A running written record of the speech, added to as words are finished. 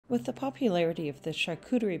With the popularity of the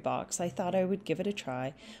charcuterie box, I thought I would give it a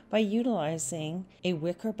try by utilizing a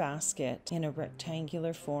wicker basket in a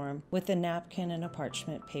rectangular form with a napkin and a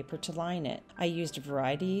parchment paper to line it. I used a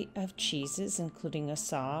variety of cheeses, including a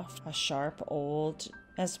soft, a sharp, old,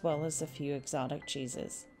 as well as a few exotic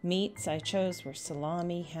cheeses. Meats I chose were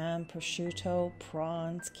salami, ham, prosciutto,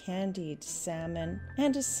 prawns, candied salmon,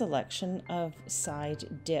 and a selection of side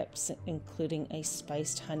dips, including a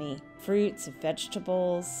spiced honey. Fruits,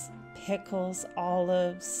 vegetables, pickles,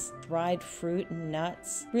 olives, dried fruit, and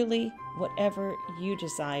nuts. Really, whatever you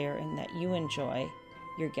desire and that you enjoy,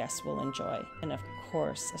 your guests will enjoy. And of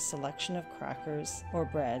course, a selection of crackers or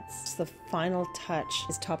breads. The final touch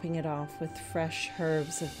is topping it off with fresh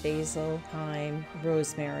herbs of basil, thyme,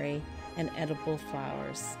 rosemary, and edible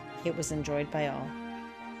flowers. It was enjoyed by all.